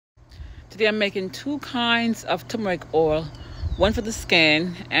Today I'm making two kinds of turmeric oil, one for the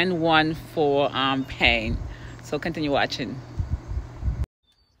skin and one for pain. So continue watching.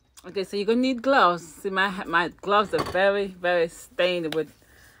 Okay, so you're gonna need gloves. See, my gloves are very stained with.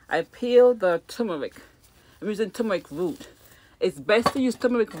 I peeled the turmeric. I'm using turmeric root. It's best to use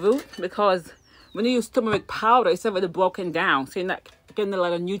turmeric root because when you use turmeric powder, it's already broken down, so you're not getting a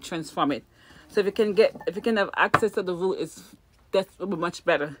lot of nutrients from it. So if you can have access to the root, that will be much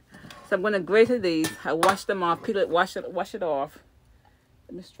better. So I'm gonna grate these. I wash them off, peel it, wash it off.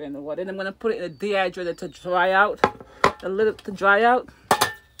 Let me strain the water. Then I'm gonna put it in a dehydrator to dry out, and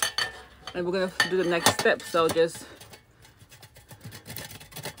we're gonna do the next step. So just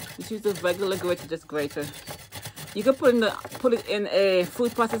use the regular grater, just grater. You can put it in a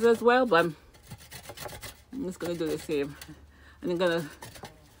food processor as well, but I'm just gonna do this here, and I'm gonna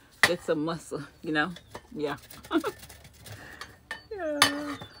get some muscle, you know. Yeah.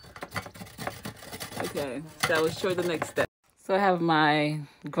 Yeah. Okay, so I will show you the next step. So I have my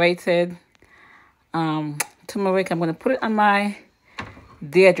grated turmeric. I'm gonna put it on my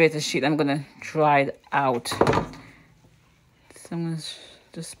dehydrator sheet. I'm gonna dry it out. So I'm gonna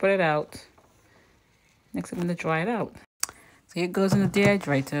just spread it out. Next, I'm gonna dry it out. So here it goes in the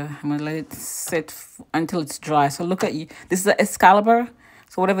dehydrator. I'm gonna let it sit until it's dry. So look at you. This is an Excalibur.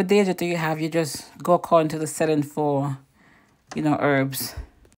 So whatever dehydrator you have, you just go according to the setting for, you know, herbs.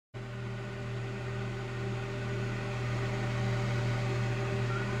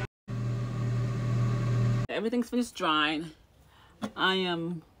 Everything's finished drying. I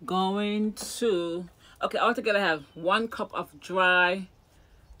am going to, okay, altogether I have 1 cup of dry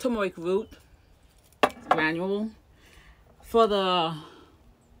turmeric root, granule. For the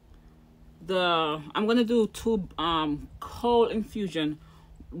I'm gonna do 2 cold infusion.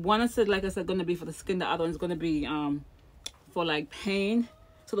 One like I said, gonna be for the skin. The other one's gonna be for like pain.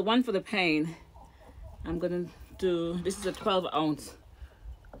 So the one for the pain, I'm gonna do. This is a 12-ounce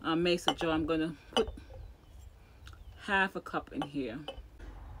mason jar. I'm gonna put half a cup in here,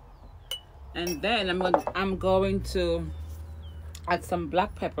 and then I'm going to add some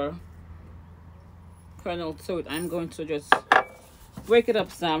black pepper kernel to it. I'm going to just break it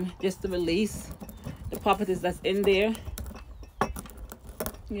up some, just to release the properties that's in there.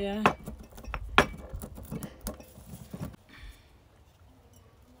 Yeah.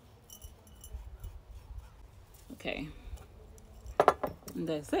 Okay. And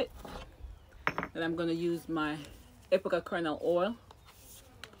that's it. Then I'm going to use my apricot kernel oil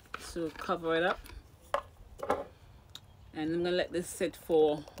to cover it up. And I'm going to let this sit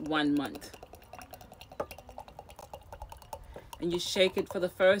for 1 month. And you shake it for the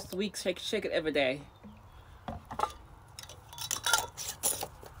first week. Shake it every day.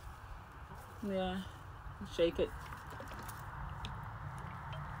 Yeah, shake it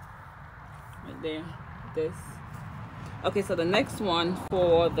right there. This. Okay, so the next one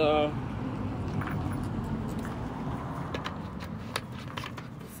for the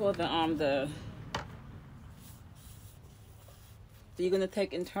you're gonna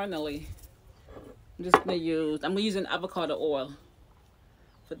take internally. I'm using avocado oil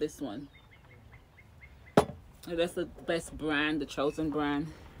for this one. And that's the best brand, the chosen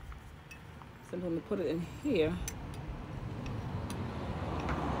brand. So I'm going to put it in here.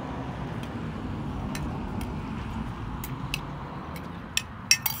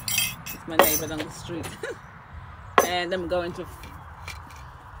 It's my neighbor down the street. And I'm going to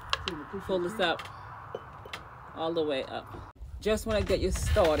fold this up all the way up. Just want to get you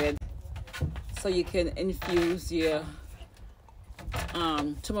started so you can infuse your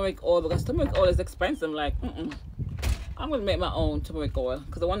turmeric oil, because turmeric oil is expensive. Like, I'm going to make my own turmeric oil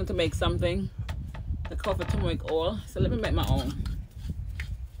because I wanted to make something that called for turmeric oil. So let me make my own.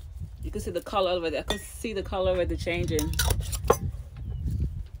 You can see the color already. I can see the color already changing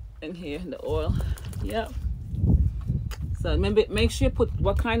in here, in the oil. Yep. So remember, make sure you put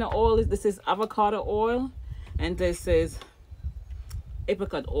what kind of oil is. This is avocado oil, and this is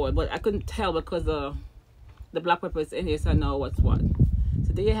apricot oil, but I couldn't tell because the black pepper is in here, so I know what's what.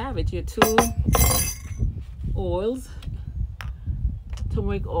 So there you have it, your 2 oils,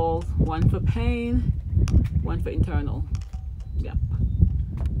 turmeric oils, one for pain, one for internal. Yep.